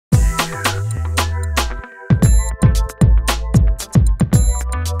Today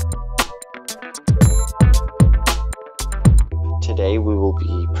we will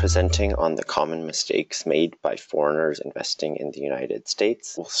be presenting on the common mistakes made by foreigners investing in the United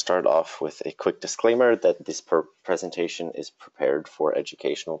States. We'll start off with a quick disclaimer that this presentation is prepared for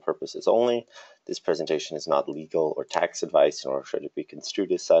educational purposes only. This presentation is not legal or tax advice, nor should it be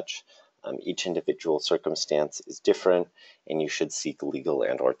construed as such. Each individual circumstance is different, and you should seek legal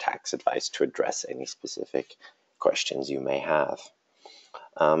and or tax advice to address any specific questions you may have.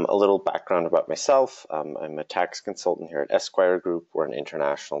 A little background about myself. I'm a tax consultant here at Esquire Group. We're an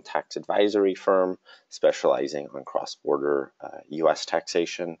international tax advisory firm specializing on cross-border U.S.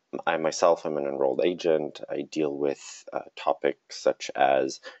 taxation. I myself am an enrolled agent. I deal with topics such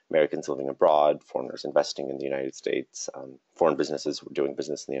as Americans living abroad, foreigners investing in the United States, foreign businesses doing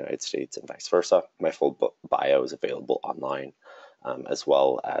business in the United States, and vice versa. My full bio is available online, as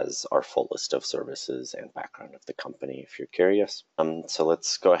well as our full list of services and background of the company if you're curious. So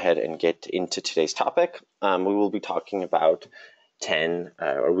let's go ahead and get into today's topic. We will be talking about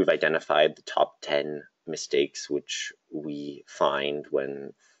we've identified the top 10 mistakes which we find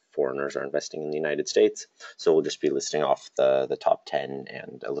when foreigners are investing in the United States. So we'll just be listing off the top 10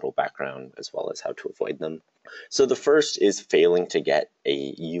 and a little background as well as how to avoid them. So the first is failing to get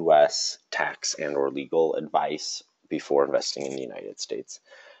a U.S. tax and or legal advice before investing in the United States.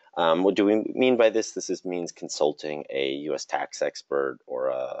 What do we mean by this? This means consulting a U.S. tax expert or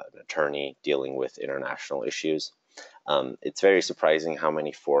an attorney dealing with international issues. It's very surprising how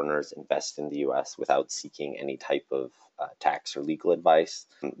many foreigners invest in the U.S. without seeking any type of tax or legal advice.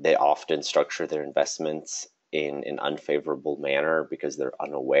 They often structure their investments in an unfavorable manner because they're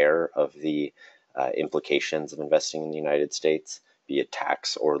unaware of the implications of investing in the United States, be it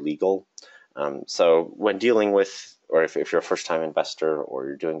tax or legal. So when dealing with, or if you're a first-time investor or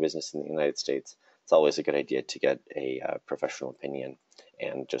you're doing business in the United States, it's always a good idea to get a professional opinion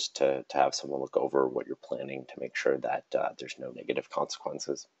and just to have someone look over what you're planning to make sure that there's no negative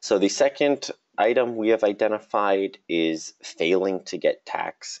consequences. So the second item we have identified is failing to get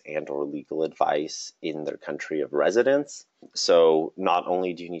tax and or legal advice in their country of residence. So not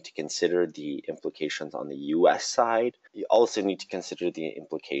only do you need to consider the implications on the U.S. side, you also need to consider the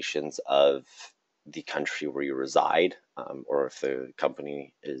implications of the country where you reside, or if the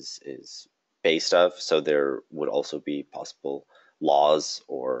company is based of. So there would also be possible laws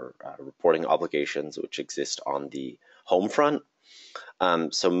or reporting obligations which exist on the home front.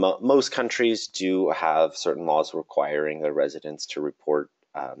 So most countries do have certain laws requiring their residents to report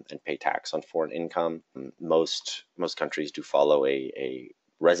and pay tax on foreign income. Most countries do follow a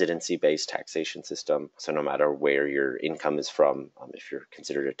residency-based taxation system. So no matter where your income is from, if you're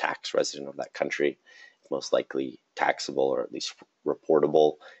considered a tax resident of that country, it's most likely taxable or at least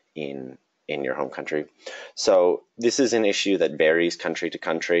reportable in your home country. So this is an issue that varies country to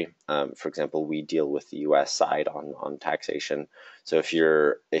country. For example, we deal with the U.S. side on taxation. So if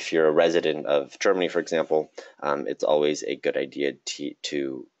you're a resident of Germany, for example, it's always a good idea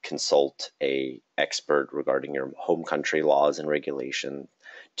to consult an expert regarding your home country laws and regulations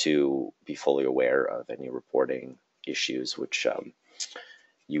to be fully aware of any reporting issues which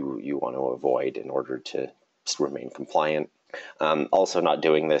you want to avoid in order to remain compliant. Also, not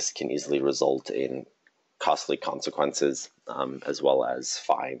doing this can easily result in costly consequences, as well as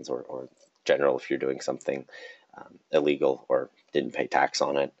fines or general, if you're doing something illegal or didn't pay tax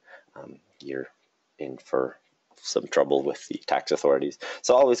on it, you're in for some trouble with the tax authorities.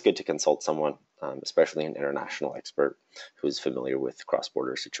 So always good to consult someone, especially an international expert who's familiar with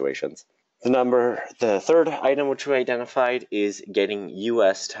cross-border situations. The third item which we identified is getting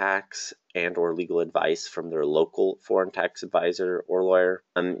U.S. tax and or legal advice from their local foreign tax advisor or lawyer.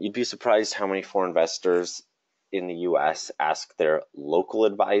 You'd be surprised how many foreign investors in the U.S. ask their local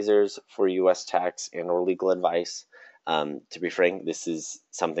advisors for U.S. tax and or legal advice. To be frank, this is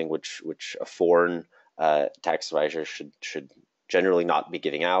something which a foreign tax advisor should generally not be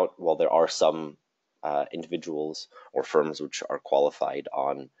giving out. While there are some individuals or firms which are qualified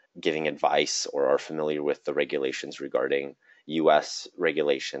on giving advice or are familiar with the regulations regarding U.S.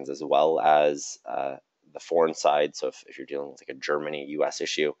 regulations as well as the foreign side. So if you're dealing with like a Germany-U.S.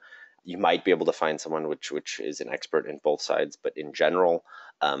 issue, you might be able to find someone which is an expert in both sides. But in general,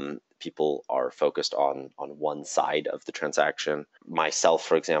 people are focused on one side of the transaction. Myself,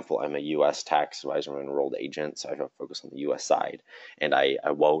 for example, I'm a U.S. tax advisor, I'm an enrolled agent, so I focus on the U.S. side. And I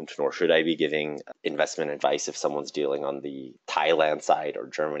won't, nor should I be giving investment advice if someone's dealing on the Thailand side or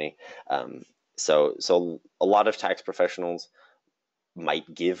Germany. So a lot of tax professionals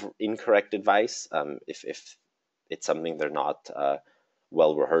might give incorrect advice if it's something they're not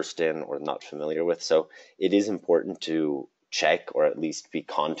well rehearsed in or not familiar with. So it is important to check or at least be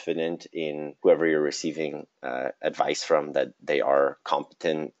confident in whoever you're receiving advice from, that they are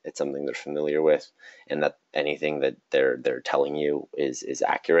competent, it's something they're familiar with, and that anything that they're telling you is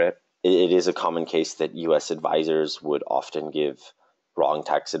accurate. It is a common case that U.S. advisors would often give wrong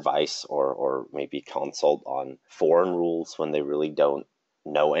tax advice or maybe consult on foreign rules when they really don't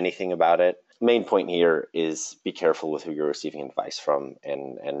know anything about it. Main point here is be careful with who you're receiving advice from,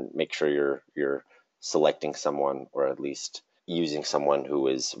 and make sure you're selecting someone, or at least using someone who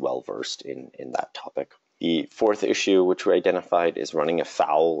is well versed in that topic. The fourth issue which we identified is running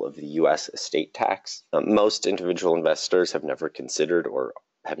afoul of the U.S. estate tax. Most individual investors have never considered or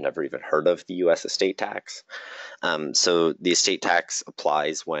have never even heard of the U.S. estate tax. So the estate tax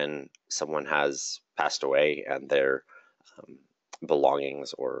applies when someone has passed away and their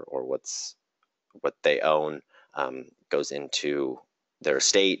belongings or what they own goes into their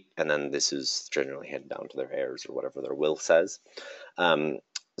estate, and then this is generally handed down to their heirs or whatever their will says.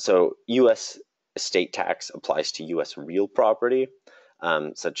 So U.S. estate tax applies to U.S. real property,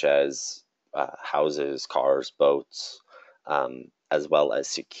 such as houses, cars, boats, as well as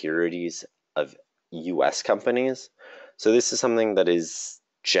securities of U.S. companies. So this is something that is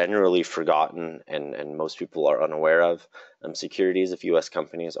generally forgotten and most people are unaware of. Securities of U.S.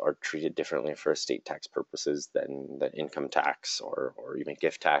 companies are treated differently for estate tax purposes than income tax or even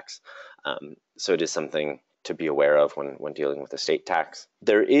gift tax. So it is something to be aware of when dealing with estate tax.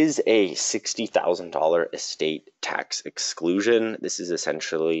 There is a $60,000 estate tax exclusion. This is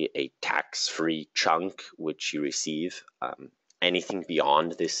essentially a tax-free chunk which you receive. Anything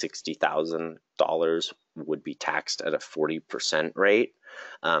beyond this $60,000 would be taxed at a 40% rate.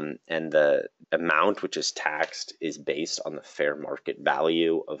 And the amount which is taxed is based on the fair market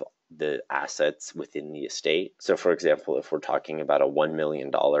value of the assets within the estate. So for example, if we're talking about a $1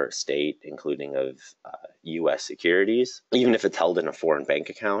 million estate, including of U.S. securities, even if it's held in a foreign bank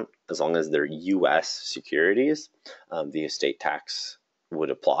account, as long as they're U.S. securities, the estate tax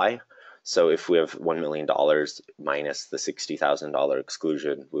would apply. So if we have $1 million minus the $60,000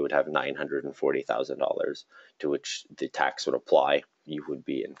 exclusion, we would have $940,000 to which the tax would apply. You would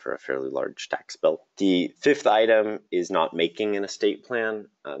be in for a fairly large tax bill. The fifth item is not making an estate plan.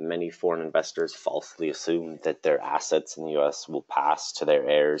 Many foreign investors falsely assume that their assets in the U.S. will pass to their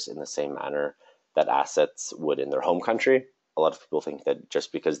heirs in the same manner that assets would in their home country. A lot of people think that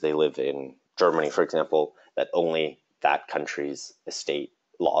just because they live in Germany, for example, that only that country's estate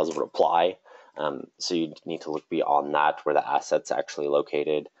laws would apply. So you need to look beyond that, where the asset's actually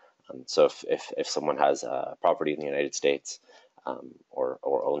located. So if someone has a property in the United States or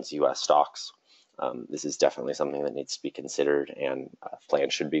owns U.S. stocks, this is definitely something that needs to be considered, and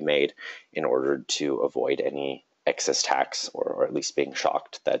plans should be made in order to avoid any excess tax, or at least being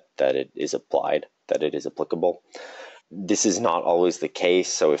shocked that it is applied, that it is applicable. This is not always the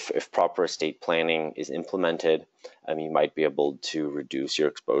case. So if proper estate planning is implemented, you might be able to reduce your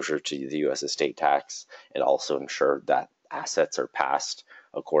exposure to the U.S. estate tax and also ensure that assets are passed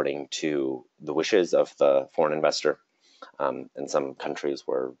according to the wishes of the foreign investor. In some countries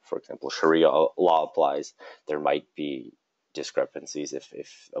where, for example, Sharia law applies, there might be discrepancies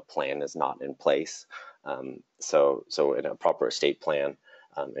if a plan is not in place. So in a proper estate plan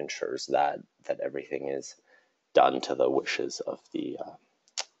ensures that everything is done to the wishes of the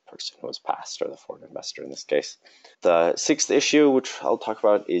person who was passed, or the foreign investor in this case. The sixth issue, which I'll talk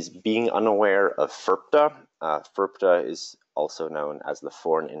about, is being unaware of FIRPTA. FIRPTA is also known as the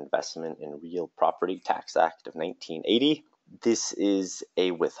Foreign Investment in Real Property Tax Act of 1980. This is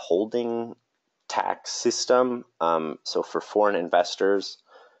a withholding tax system. So for foreign investors,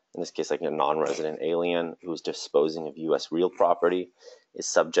 in this case like a non-resident alien who's disposing of U.S. real property, is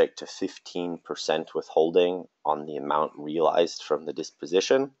subject to 15% withholding on the amount realized from the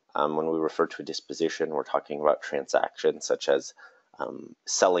disposition. When we refer to a disposition, we're talking about transactions such as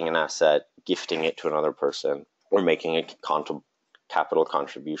selling an asset, gifting it to another person, or making a capital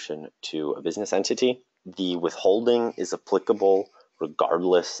contribution to a business entity. The withholding is applicable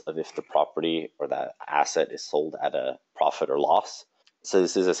regardless of if the property or that asset is sold at a profit or loss. So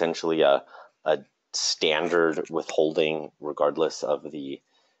this is essentially a standard withholding regardless of the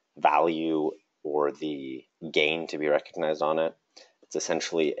value or the gain to be recognized on it. It's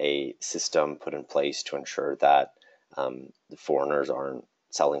essentially a system put in place to ensure that the foreigners aren't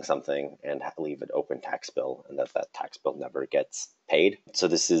selling something and leave an open tax bill, and that tax bill never gets paid. So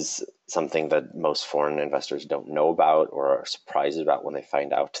this is something that most foreign investors don't know about or are surprised about when they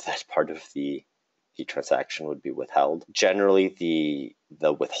find out that part of the transaction would be withheld. Generally,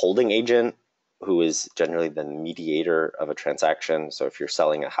 the withholding agent who is generally the mediator of a transaction. So if you're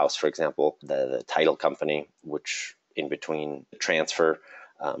selling a house, for example, the title company, which in between the transfer,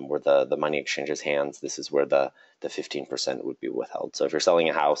 where the money exchanges hands, this is where the 15% would be withheld. So if you're selling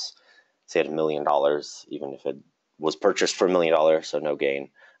a house, say at $1 million, even if it was purchased for $1 million, so no gain,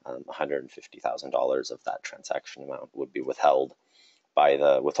 $150,000 of that transaction amount would be withheld by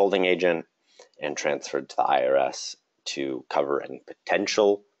the withholding agent and transferred to the IRS to cover any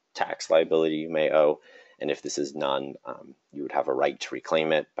potential tax liability you may owe. And if this is none, you would have a right to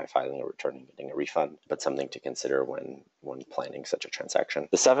reclaim it by filing a return and getting a refund, but something to consider when planning such a transaction.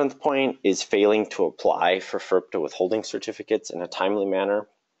 The seventh point is failing to apply for FERPTA withholding certificates in a timely manner.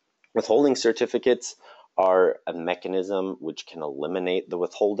 Withholding certificates are a mechanism which can eliminate the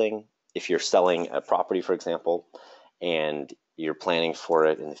withholding. If you're selling a property, for example, and you're planning for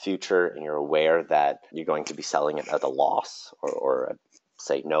it in the future and you're aware that you're going to be selling it at a loss or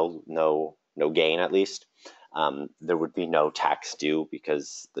say no gain at least, there would be no tax due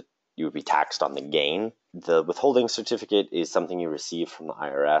because you would be taxed on the gain. The withholding certificate is something you receive from the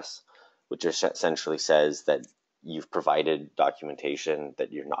IRS, which essentially says that you've provided documentation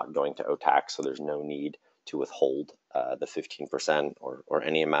that you're not going to owe tax, so there's no need to withhold the 15% or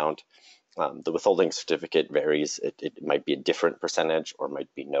any amount. The withholding certificate varies. It might be a different percentage or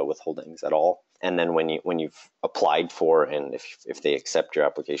might be no withholdings at all. And then when you've applied for, and if they accept your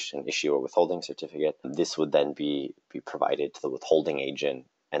application and issue a withholding certificate, this would then be provided to the withholding agent,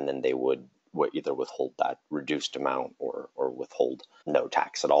 and then they would either withhold that reduced amount or withhold no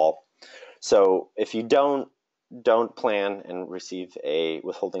tax at all. So if you don't plan and receive a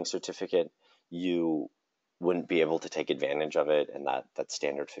withholding certificate, you wouldn't be able to take advantage of it, and that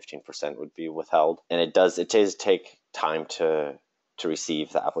standard 15% would be withheld. And it does take time to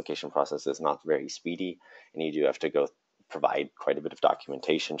receive. The application process is not very speedy, and you do have to provide quite a bit of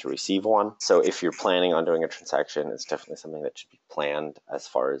documentation to receive one. So if you're planning on doing a transaction, it's definitely something that should be planned as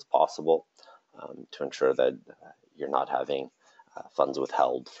far as possible to ensure that you're not having funds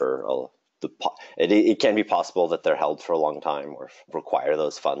withheld for it can be possible that they're held for a long time or require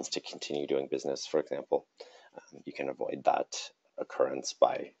those funds to continue doing business, for example. You can avoid that occurrence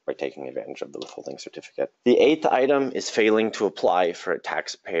by taking advantage of the withholding certificate. The eighth item is failing to apply for a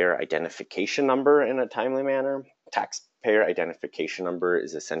taxpayer identification number in a timely manner. Taxpayer identification number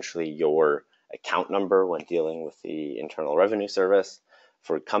is essentially your account number when dealing with the Internal Revenue Service.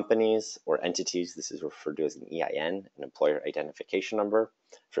 For companies or entities, this is referred to as an EIN, an employer identification number.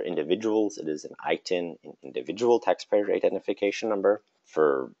 For individuals, it is an ITIN, an individual taxpayer identification number.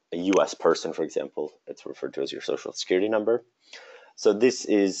 For a U.S. person, for example, it's referred to as your social security number. So this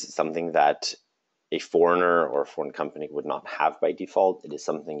is something that a foreigner or a foreign company would not have by default. It is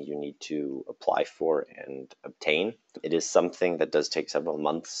something you need to apply for and obtain. It is something that does take several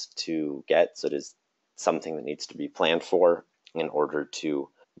months to get, so it is something that needs to be planned for in order to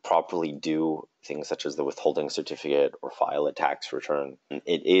properly do things such as the withholding certificate or file a tax return.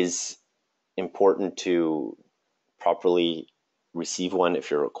 It is important to properly receive one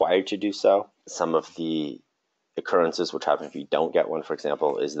if you're required to do so. Some of the occurrences which happen if you don't get one, for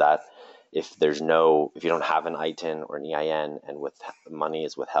example, is that if you don't have an ITIN or an EIN and money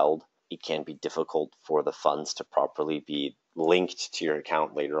is withheld, it can be difficult for the funds to properly be linked to your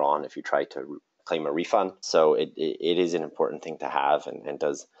account later on if you try to claim a refund. So it is an important thing to have and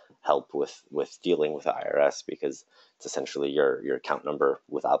does help with dealing with the IRS, because it's essentially your account number.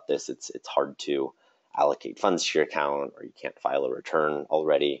 Without this, it's hard to allocate funds to your account, or you can't file a return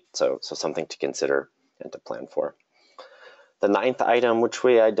already. So something to consider and to plan for. The ninth item which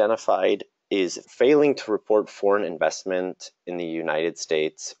we identified is failing to report foreign investment in the United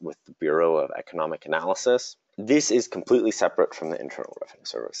States with the Bureau of Economic Analysis. This is completely separate from the Internal Revenue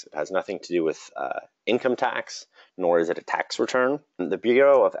Service. It has nothing to do with income tax, nor is it a tax return. The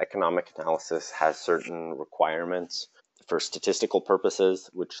Bureau of Economic Analysis has certain requirements for statistical purposes,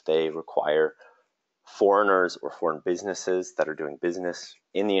 which they require foreigners or foreign businesses that are doing business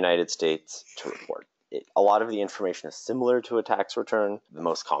in the United States to report. A lot of the information is similar to a tax return. The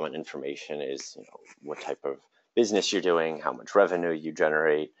most common information is, what type of business you're doing, how much revenue you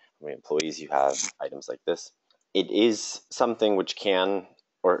generate, how many employees you have, items like this. It is something which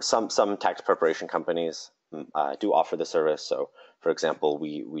some tax preparation companies do offer the service. So, for example,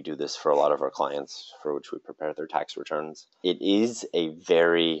 we do this for a lot of our clients for which we prepare their tax returns. It is a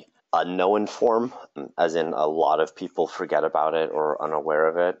very unknown form, as in a lot of people forget about it or are unaware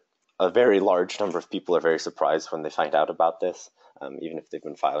of it. A very large number of people are very surprised when they find out about this. Even if they've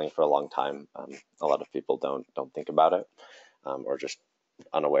been filing for a long time, a lot of people don't think about it or just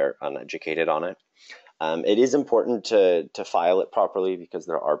unaware, uneducated on it. It is important to file it properly because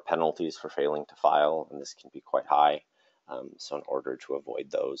there are penalties for failing to file, and this can be quite high. So in order to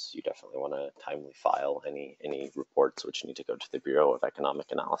avoid those, you definitely want to timely file any reports which need to go to the Bureau of Economic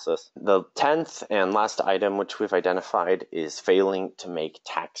Analysis. The 10th and last item which we've identified is failing to make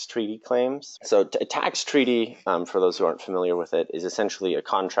tax treaty claims. So a tax treaty, for those who aren't familiar with it, is essentially a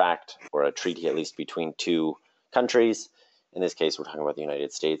contract or a treaty at least between two countries. In this case, we're talking about the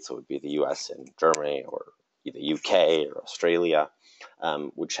United States, so it would be the US and Germany, or the UK or Australia,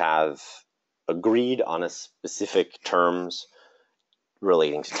 which have agreed on a specific terms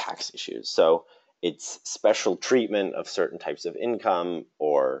relating to tax issues. So it's special treatment of certain types of income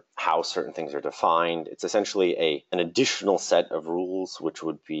or how certain things are defined. It's essentially an additional set of rules which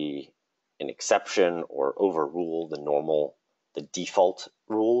would be an exception or overrule the default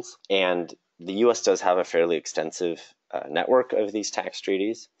rules. And the US does have a fairly extensive network of these tax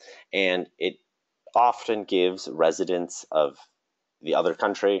treaties, and it often gives residents of the other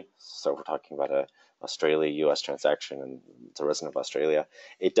country, so we're talking about a Australia-US transaction and it's a resident of Australia,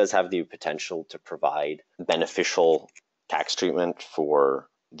 it does have the potential to provide beneficial tax treatment for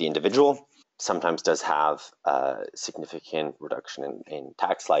the individual. Sometimes does have a significant reduction in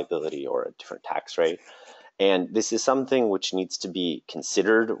tax liability or a different tax rate. And this is something which needs to be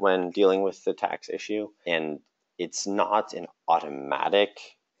considered when dealing with the tax issue. And it's not an automatic,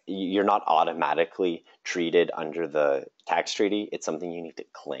 you're not automatically treated under the tax treaty. It's something you need to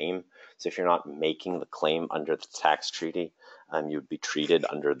claim. So if you're not making the claim under the tax treaty, you'd be treated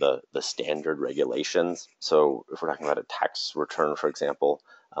under the standard regulations. So if we're talking about a tax return, for example,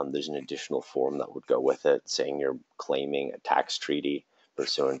 there's an additional form that would go with it saying you're claiming a tax treaty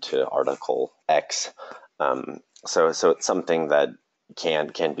pursuant to Article X. So it's something that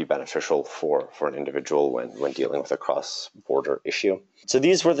can be beneficial for an individual when dealing with a cross-border issue. So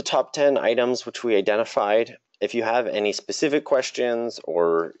these were the top 10 items which we identified. If you have any specific questions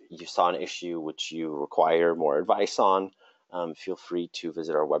or you saw an issue which you require more advice on, feel free to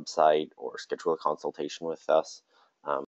visit our website or schedule a consultation with us.